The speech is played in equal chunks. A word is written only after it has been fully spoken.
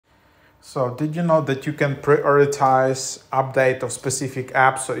So did you know that you can prioritize update of specific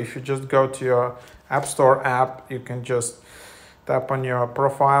apps? So if you just go to your App Store app, you can just tap on your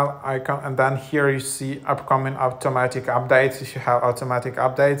profile icon, and then here you see upcoming automatic updates. If you have automatic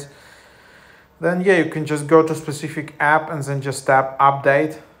updates, then yeah, you can just go to specific app and then just tap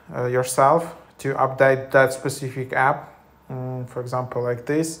update yourself to update that specific app. For example, like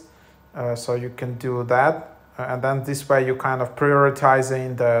this. So you can do that. And then this way you kind of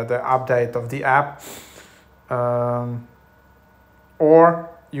prioritizing the update of the app. Or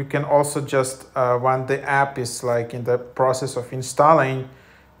you can also just, when the app is like in the process of installing,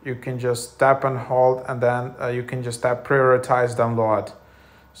 you can just tap and hold, and then you can just tap prioritize download.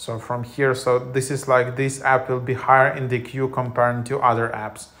 So from here, so this is like this app will be higher in the queue compared to other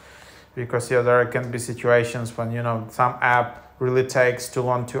apps. Because yeah, there can be situations when, you know, some app really takes too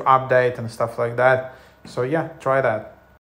long to update and stuff like that. So yeah, try that.